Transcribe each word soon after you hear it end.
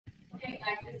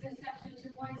guys, this is section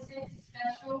 2.6,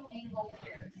 special angle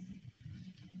pairs.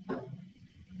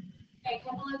 Okay, a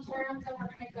couple of terms that we're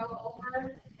going to go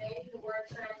over. Okay, the word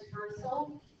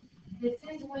transversal. This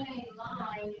is when a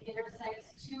line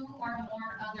intersects two or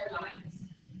more other lines.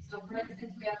 So for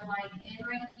instance, we have line N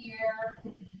right here,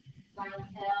 line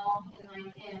L, and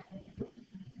line M.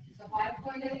 So if I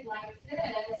put it like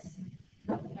this,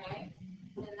 okay,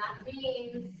 then that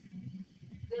means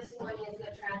this one is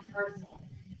a transversal,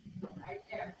 right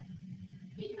there.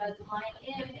 Because line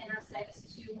M intersects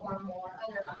two or more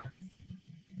other lines.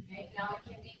 Okay, now it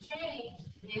can be changed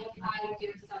if I do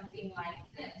something like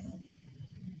this.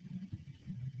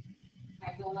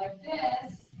 I go like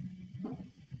this.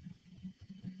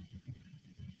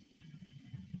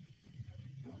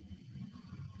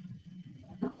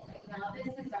 Okay, now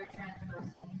this is our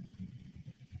transversal.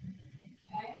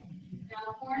 Okay. Now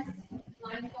of course,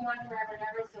 lines go on forever and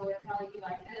ever, so it'll probably be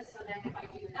like this. So then if I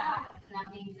do that,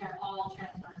 that means they're all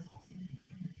transversals.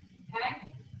 Okay?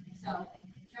 So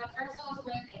transversal is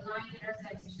when a line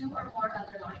intersects two or more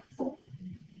other lines.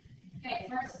 Okay,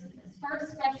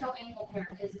 first special angle pair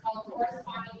is called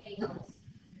corresponding angles.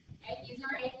 Okay, these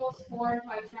are angles formed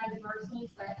by transversals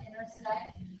that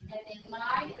intersect and they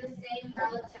lie in the same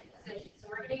relative position. So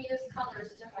we're going to use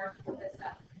colors to mark this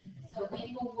up. So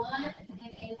angle 1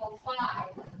 and angle 5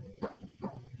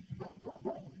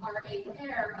 are a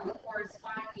pair of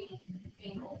corresponding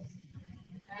angles.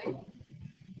 Okay?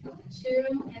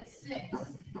 2 and 6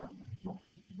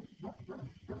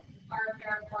 are a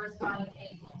pair of corresponding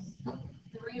angles.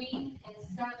 3 and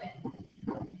 7.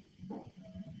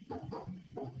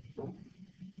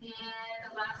 And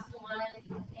the last one,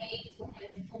 8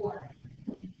 and 4.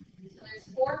 So there's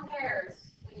 4 pairs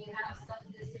when you have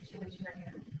this situation right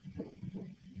here.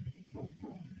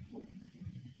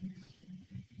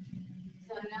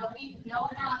 So now we know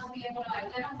how to be able to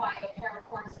identify a pair of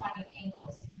corresponding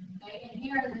angles. Okay, and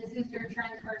here this is your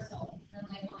transversal, and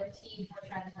label it T for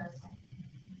transversal.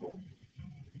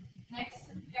 Next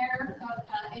pair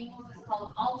of angles is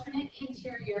called alternate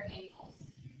interior angles.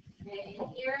 Okay, and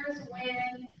here's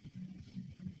when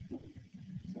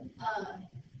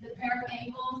the pair of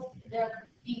angles, they're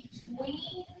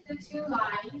between the two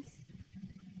lines,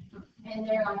 and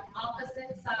they're on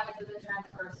opposite sides of the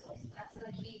transversals. That's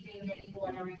the key thing that you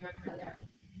want to remember there.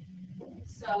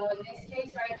 So in this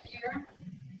case right here,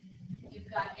 you've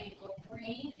got angle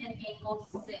 3 and angle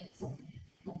 6.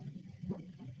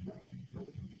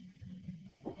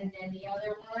 And then the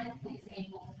other one is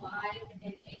angle 5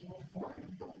 and angle 4.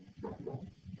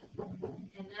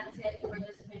 And that's it for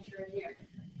this picture here.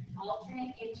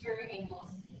 Alternate interior angles.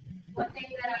 One thing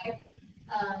that I asked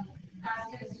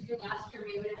students to do last year,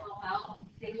 maybe to help out,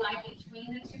 they lie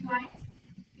between the two lines.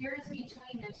 Here's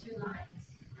between the two lines,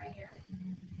 right here.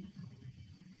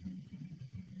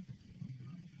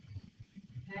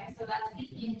 Okay, so that's the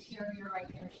interior right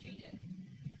there shaded.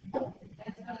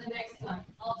 Let's go to the next one.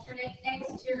 Alternate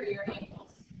exterior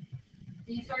angles.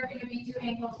 These are going to be two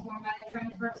angles formed by the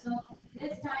transversal.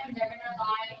 This time they're going to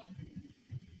lie.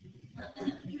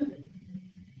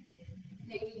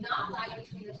 They do not lie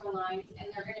between the two lines, and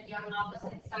they're going to be on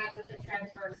opposite sides of the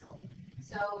transversal.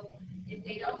 So if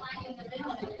they don't lie in the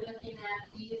middle, then you're looking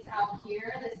at these out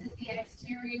here. This is the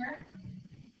exterior,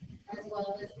 as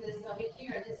well as this over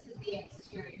here. This is the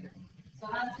exterior. So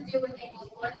it has to do with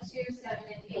angles 1, 2, 7,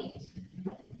 and 8.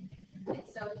 And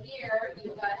so here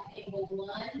you've got angle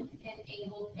 1 and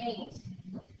angle 8.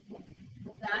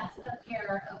 That's a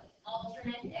pair of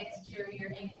alternate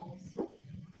exterior angles.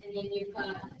 And then you've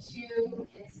got 2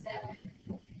 and 7.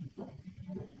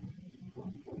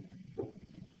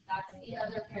 That's the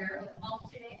other pair of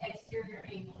alternate exterior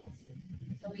angles.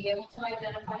 So be able to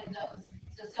identify those.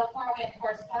 So far we have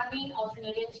corresponding,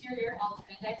 alternate interior,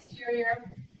 alternate exterior.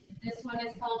 This one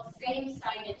is called same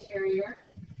side interior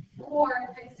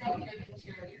or consecutive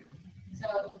interior.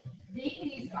 So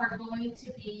these are going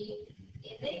to be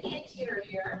in the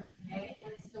interior, okay?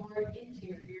 That's the word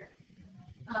interior.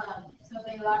 So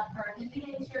they are in the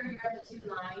interior of the two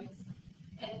lines,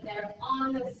 and they're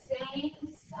on the same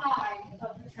side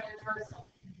of the transversal.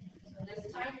 So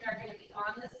this time they're going to be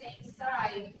on the same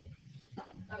side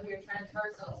of your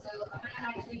transversal. So I'm going to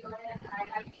actually go ahead and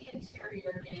highlight the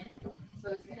interior again.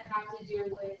 So it's going to have to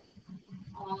do with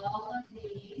all of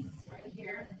these right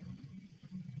here.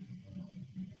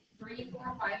 3,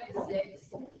 4, 5, and 6.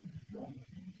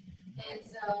 And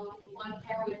so one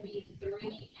pair would be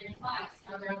 3 and 5.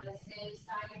 So they're on the same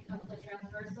side of the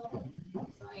transversal.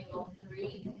 So angle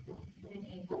 3 and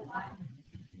angle 5.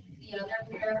 The other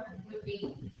pair would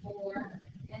be 4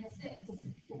 and 6.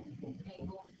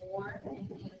 Angle 4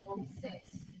 and angle 6.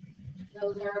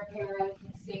 Those are a pair of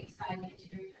same side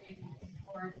interior angles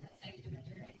or consecutive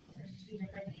interior angles. There's two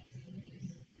different names you can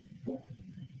use.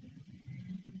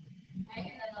 Okay,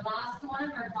 and then the last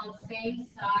one are called same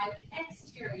side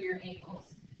exterior angles.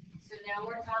 So now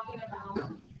we're talking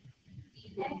about the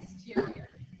exterior.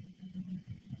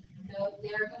 So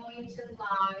they're going to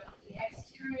lie on the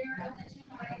exterior of the two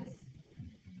lines.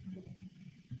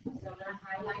 So I'm going to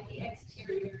highlight the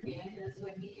exterior again. This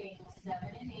would be angle 7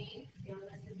 and 8. So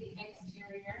this is the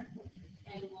exterior,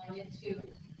 and 1 and 2.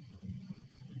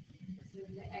 This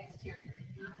is the exterior,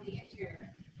 not the interior.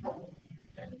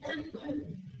 And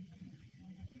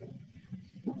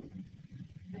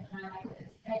highlight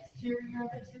this exterior of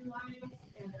the two lines,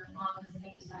 and they're on the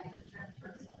same side of the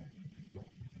transversal.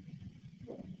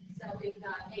 So we've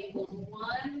got angles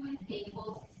 1 with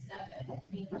angles 7.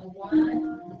 Angle 1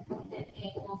 and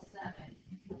angle 7.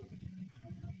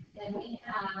 Then we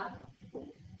have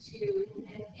 2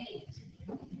 and 8.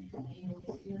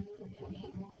 Angle 2 and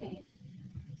angle 8.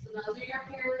 So those are your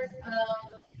pairs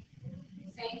of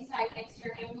same side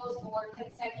exterior angles or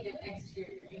consecutive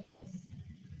exterior angles.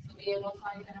 So be able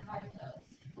to identify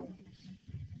those.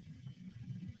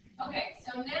 Okay,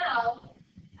 so now,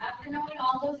 after knowing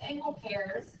all those angle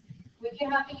pairs, we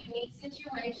can have a unique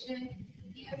situation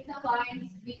if the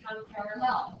lines become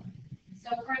parallel. So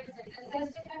for instance, it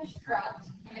says to construct,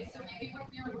 okay, so maybe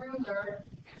with your ruler,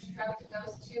 construct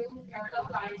those two parallel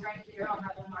lines right here. I'll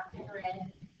have them marked in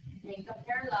red, make them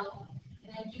parallel,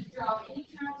 and then just draw any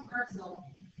transversal.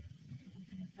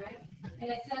 Okay? And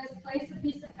it says place a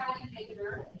piece of patty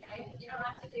paper. Okay? You don't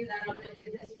have to do that. I'm going to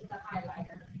do this with a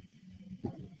highlighter.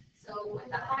 So with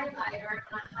the highlighter, I'm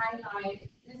going to highlight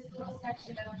this little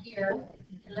section up here,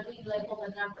 and let me label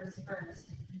the numbers first.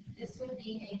 This would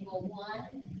be angle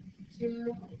 1,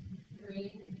 2,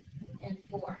 3, and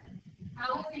 4.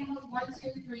 How is angles 1,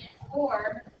 2, 3, and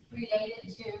 4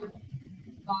 related to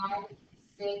 5,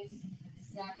 6,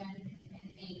 7,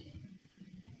 and 8?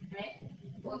 Right?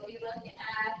 Well, if you look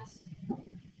at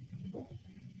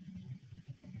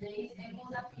these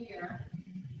angles up here,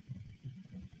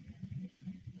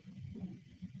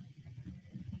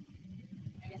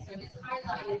 okay, so just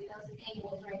highlighted those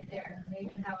angles right there.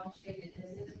 Maybe how I'm shaded.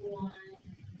 This is 1,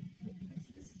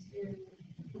 this is 2,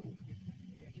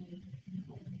 3,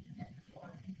 and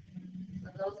 4. So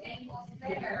those angles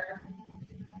there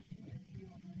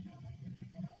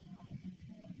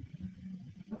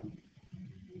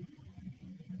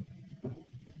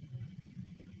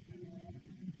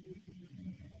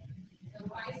so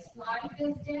if I slide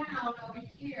this down over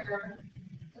here,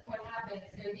 look what happens.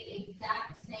 They're the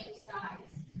exact same size.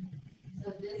 So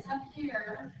this up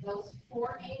here, those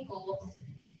 4 angles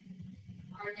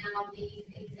are now these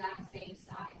exact same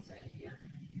size right here.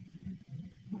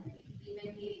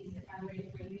 Even these, if I were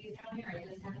to bring these down here, I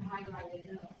just have highlighted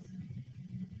those.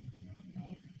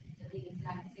 Okay, so the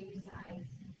exact same size.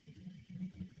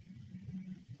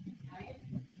 Okay.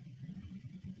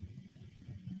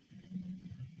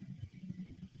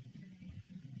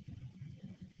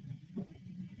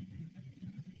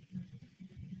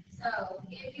 So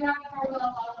if you have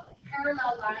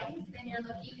parallel lines, then you're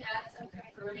looking at some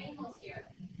congruent angles here.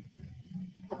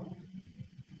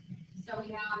 So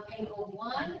we have angle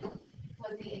 1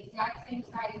 was the exact same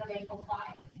size of angle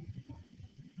 5.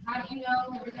 How do you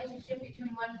know the relationship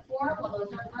between 1 and 4? Well,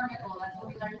 those are vertical. That's what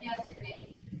we learned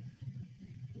yesterday.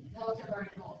 Those are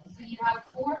vertical. So you have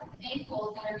 4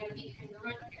 angles that are going to be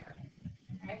congruent here.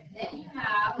 Okay? Then you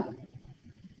have,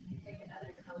 take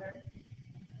another color.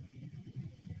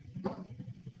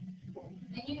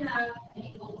 Then you have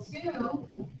angle 2,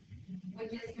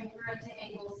 which is congruent to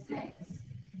angle 6,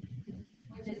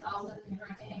 which is also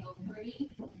congruent to angle 3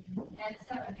 and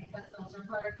 7, because those are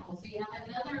vertical. So you have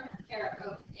another pair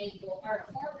of angle, or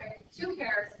 2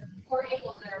 pairs, 4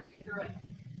 angles that are congruent.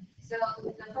 So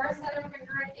the first set of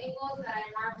congruent angles that I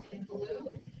marked in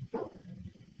blue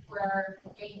were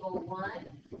angle 1,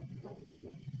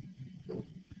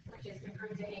 which is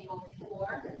congruent to angle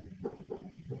 4,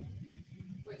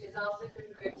 which is also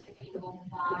congruent to angle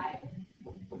 5,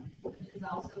 which is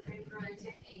also congruent to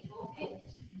angle 8.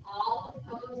 All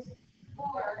of those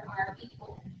 4 are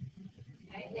equal.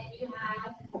 Okay, then you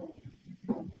have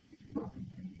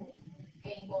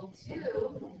angle 2,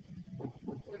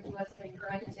 which was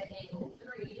congruent to angle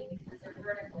 3, because they're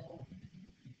vertical,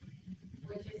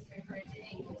 which is congruent to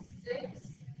angle 6,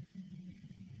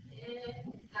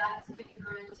 and that's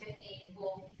congruent to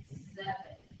angle 7.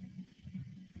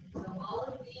 So all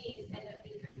of these end up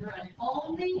being congruent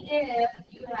only if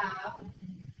you have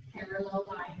parallel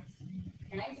lines.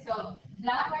 Okay, so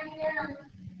that right there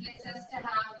gets us to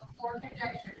have 4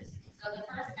 conjectures. So the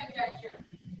first conjecture,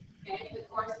 okay, with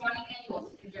corresponding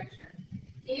angles conjecture.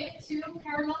 If two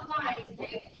parallel lines,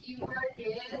 okay, the keyword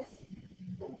is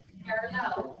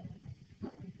parallel.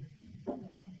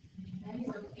 Okay,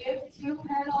 so if two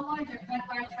parallel lines are cut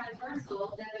by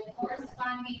transversal, then the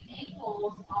corresponding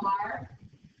angles are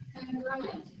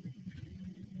congruent.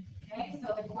 Okay, so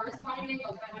the corresponding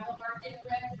angles, I have it marked in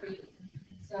red for you.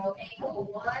 So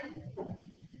angle 1,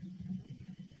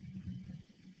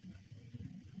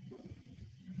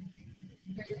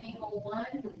 there's angle 1,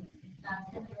 that's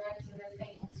congruent to this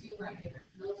angle 2 right here.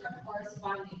 Those are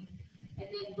corresponding. And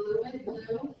then blue with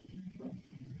blue,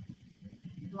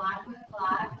 black with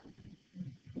black.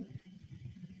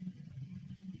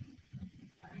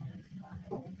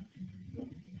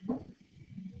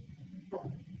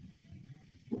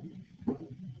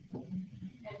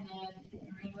 And then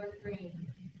green with green.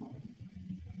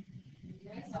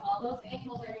 Okay, so all those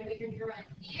angles are going to be congruent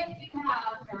if you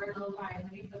have parallel lines.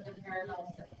 Let me put the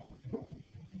parallel symbol.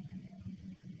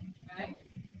 Okay?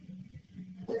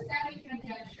 The second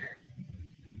conjecture.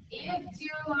 If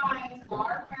two lines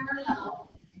are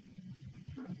parallel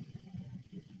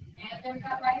and they're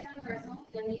cut by transversal,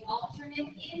 then the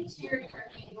alternate interior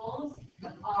angles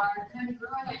are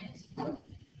congruent.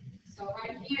 So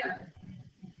right here,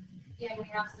 again, we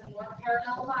have some more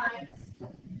parallel lines.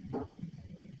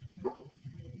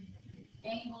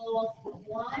 Angle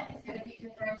 1 is going to be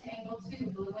congruent to angle 2,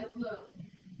 blue with blue.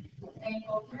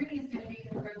 Angle 3 is going to be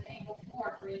congruent to angle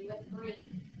 4, green with green.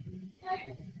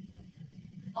 Okay?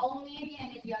 Only again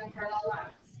if you have parallel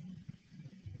lines.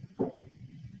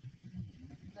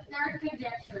 The third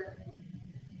conjecture,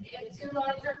 if two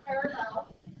lines are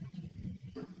parallel,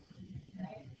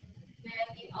 okay, then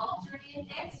the alternate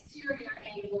exterior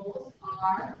angles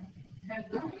are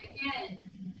congruent again.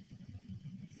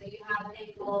 So you have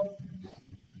angles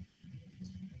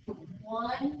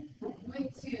 1 with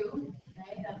 2,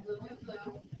 okay, that's blue with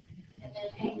blue, and then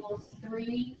angles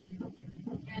 3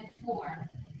 and 4.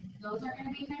 Those are going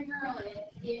to be congruent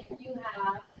if you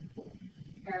have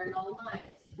parallel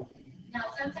lines. Now,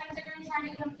 sometimes they're going to try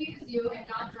to confuse you and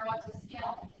not draw to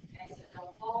scale. Okay, so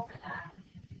don't fall for that.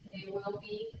 They will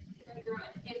be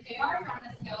congruent. If they are drawn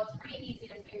to scale, it's pretty easy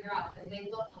to figure out because they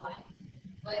look alike.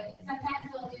 But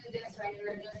sometimes they'll do this right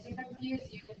here just to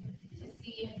confuse you to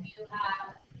see if you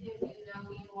know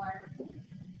your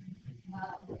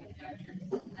conjectures.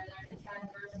 And there's a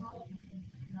transversal.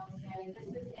 They'll say this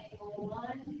is angle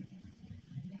 1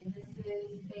 and this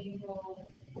is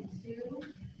angle 2.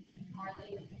 Are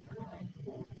they congruent?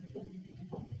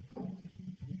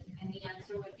 And the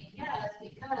answer would be yes,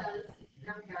 because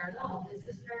they're parallel.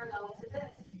 This is parallel to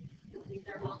this. These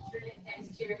are alternate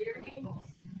exterior angles.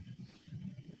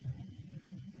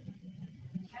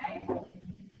 Okay?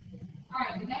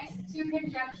 Alright, the next two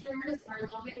conjectures are a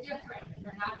little bit different.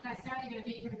 They're not necessarily going to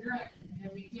be congruent.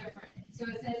 They'll be different. So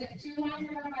it says if two lines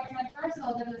are cut by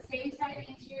transversal, then the same side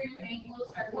interior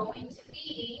angles are going to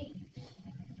be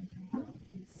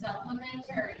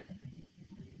supplementary.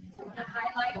 So I'm going to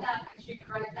highlight that. Make sure you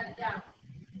write that down.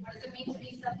 What does it mean to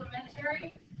be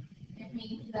supplementary? It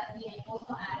means that the angles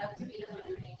will add up to be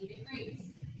 180 degrees.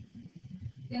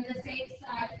 Then the same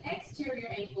side exterior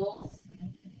angles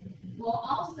will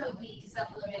also be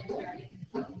supplementary.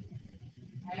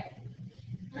 Okay?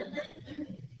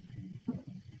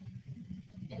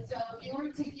 And so if you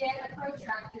were to get a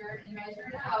protractor and measure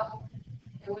it out,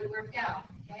 it would work out.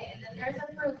 Okay? And then there's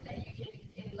a proof that you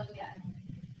can look at.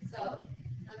 So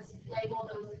let's label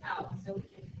those out so we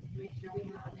can make sure we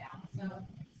have it down. So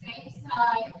same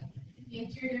side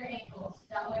interior angles,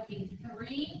 that would be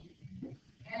 3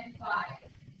 and 5.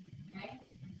 Okay?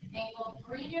 Angle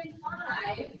 3 and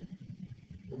 5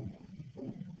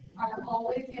 are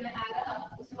always going to add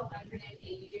up to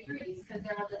 180 degrees because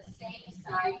they're on the same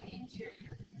side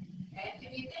interior. Okay?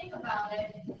 If you think about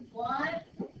it, 1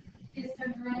 is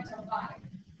congruent to 5,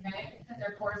 okay? Because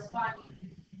they're corresponding.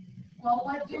 Well,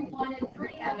 what do 1 and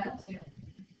 3 add up to?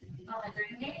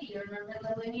 180. Remember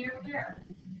the linear pair.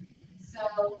 So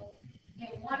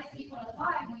if 1 is equal to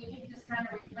 5, well, you can just kind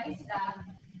of replace that.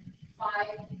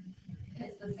 5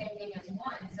 is the same thing as 1.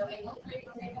 So angle 3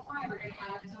 plus angle 5 are going to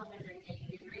add up to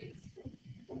 180 degrees.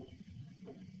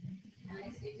 Okay,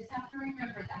 so you just have to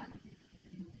remember that.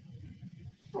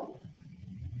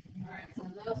 Alright, so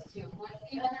those two. What's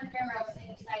the other pair of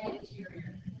same side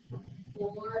interior?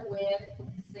 4 with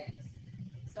 6.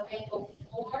 So angle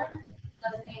 4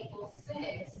 plus angle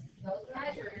 6, those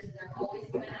measures, they're always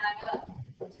going to add up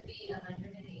to be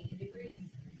 180 degrees,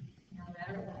 no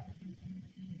matter what.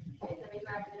 Okay, let me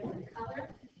grab a different color.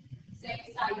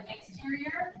 Same side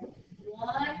exterior,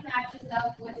 1 matches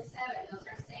up with 7. Those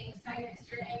are same side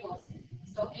exterior angles.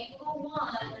 So angle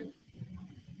 1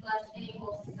 plus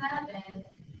angle 7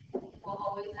 will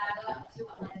always add up to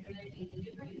 180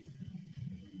 degrees.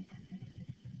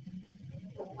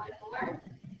 So one more.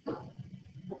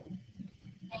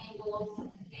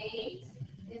 Angle 8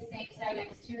 is same side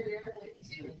exterior with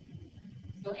 2.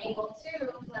 So angle 2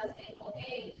 plus angle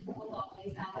 8 will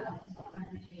always add up to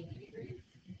 180 degrees.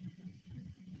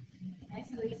 Okay,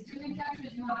 so these two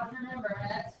conjectures you have to remember.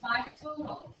 That's 5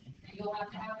 total that you'll have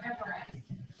to have memorized.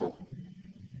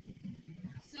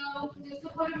 So just to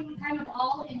put them kind of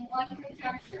all in one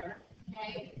conjecture,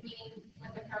 okay, meaning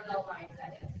with the parallel lines,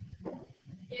 that is.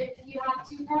 If you have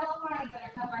two parallel lines that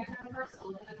are cut by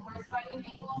transversal, then the corresponding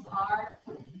angles are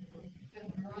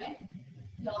congruent.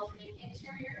 The alternate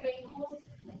interior angles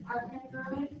are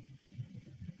congruent,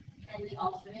 and the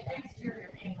alternate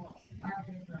exterior angles are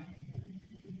congruent.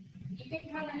 You can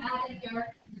kind of add in here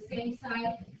the same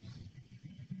side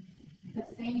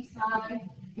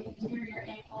interior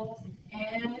angles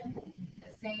and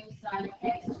the same side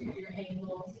exterior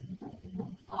angles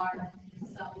are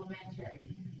supplementary.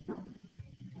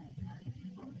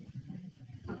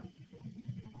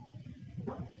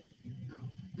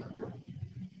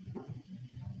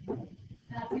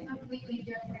 That's a completely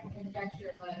different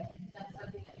conjecture, but that's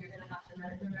something that you're going to have to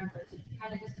remember to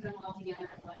kind of just put them all together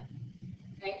in one.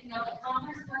 Okay, now the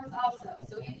converse works also.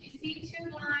 So if you see two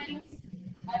lines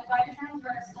cut by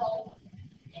transversal,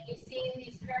 and you see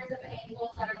these pairs of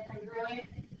angles that are congruent,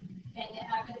 and it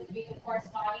happens to be the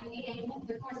corresponding angles,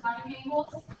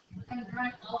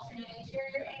 congruent alternate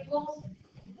interior angles,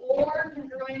 or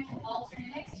congruent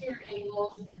alternate exterior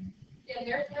angles, then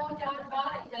there's no doubt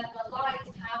about it that the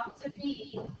lines have to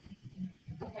be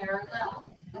parallel.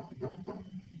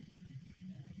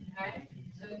 Okay?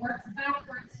 So it works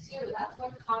backwards too. That's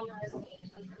what converse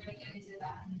means. We're going to get into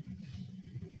that.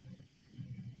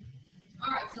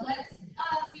 All right, so let's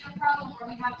see a problem where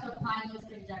we have to apply those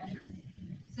conjectures.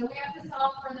 So we have to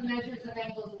solve for the measures of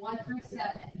angles 1 through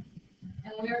 7.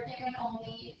 And we are given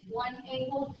only one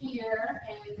angle here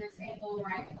and this angle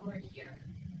right over here.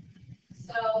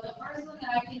 So the first one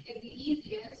that I think is the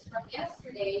easiest from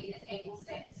yesterday is angle 6.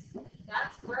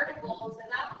 That's vertical to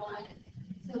that one,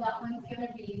 so that one's going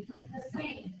to be the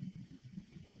same.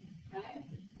 Okay?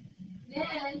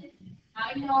 Then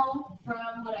I know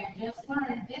from what I just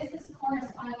learned, this is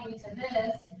corresponding to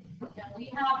this, and we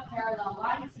have parallel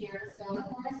lines here, so the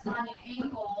corresponding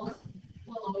angles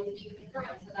will always be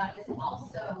congruent, so that is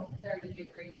also 30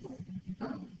 degrees.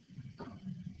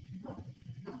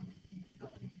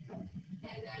 And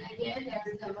then again,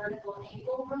 there's the vertical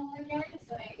angle rule again,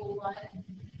 so angle 1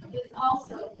 is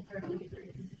also 30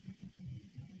 degrees.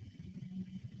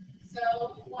 So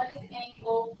what is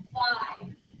angle 5?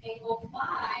 Angle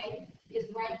 5 is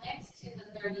right next to the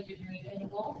 30-degree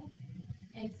angle.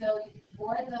 And so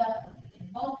for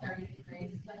both 30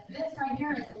 degrees, but this right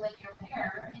here is a linear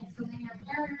pair. And so linear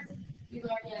pairs, we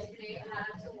learned yesterday, add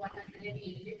up to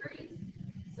 180 degrees.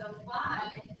 So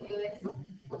 5 is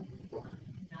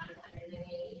not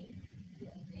 180.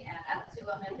 They add up to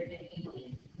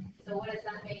 180. So what does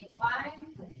that make 5?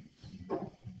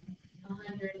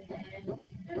 150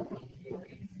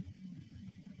 degrees.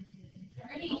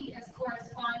 30 is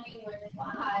corresponding with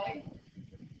 5,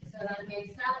 so that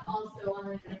makes that also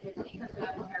 150 because we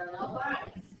have parallel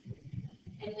lines.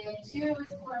 And then 2 is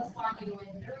corresponding with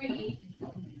 3,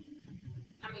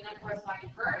 not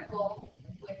corresponding vertical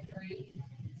with 3,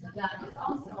 so that is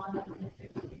also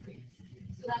 150 degrees.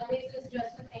 So that leaves us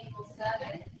just with angle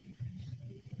 7.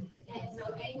 And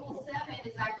so angle 7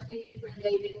 is actually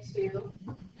related to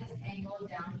this angle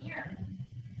down here,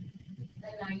 the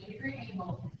 90-degree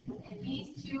angle. And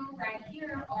these two right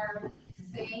here are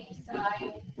same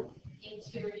side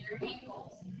interior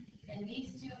angles. And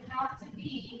these two have to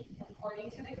be,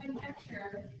 according to the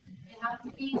conjecture, they have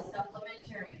to be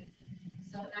supplementary.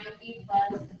 So 90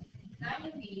 plus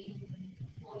 90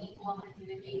 will equal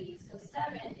 180. So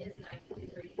 7 is 90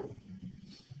 degrees.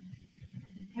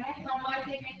 Okay, how might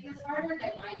they make this harder?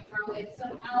 They might throw in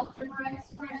some algebra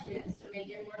expressions to make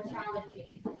it more challenging.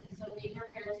 So be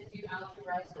prepared to do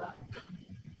algebra as well.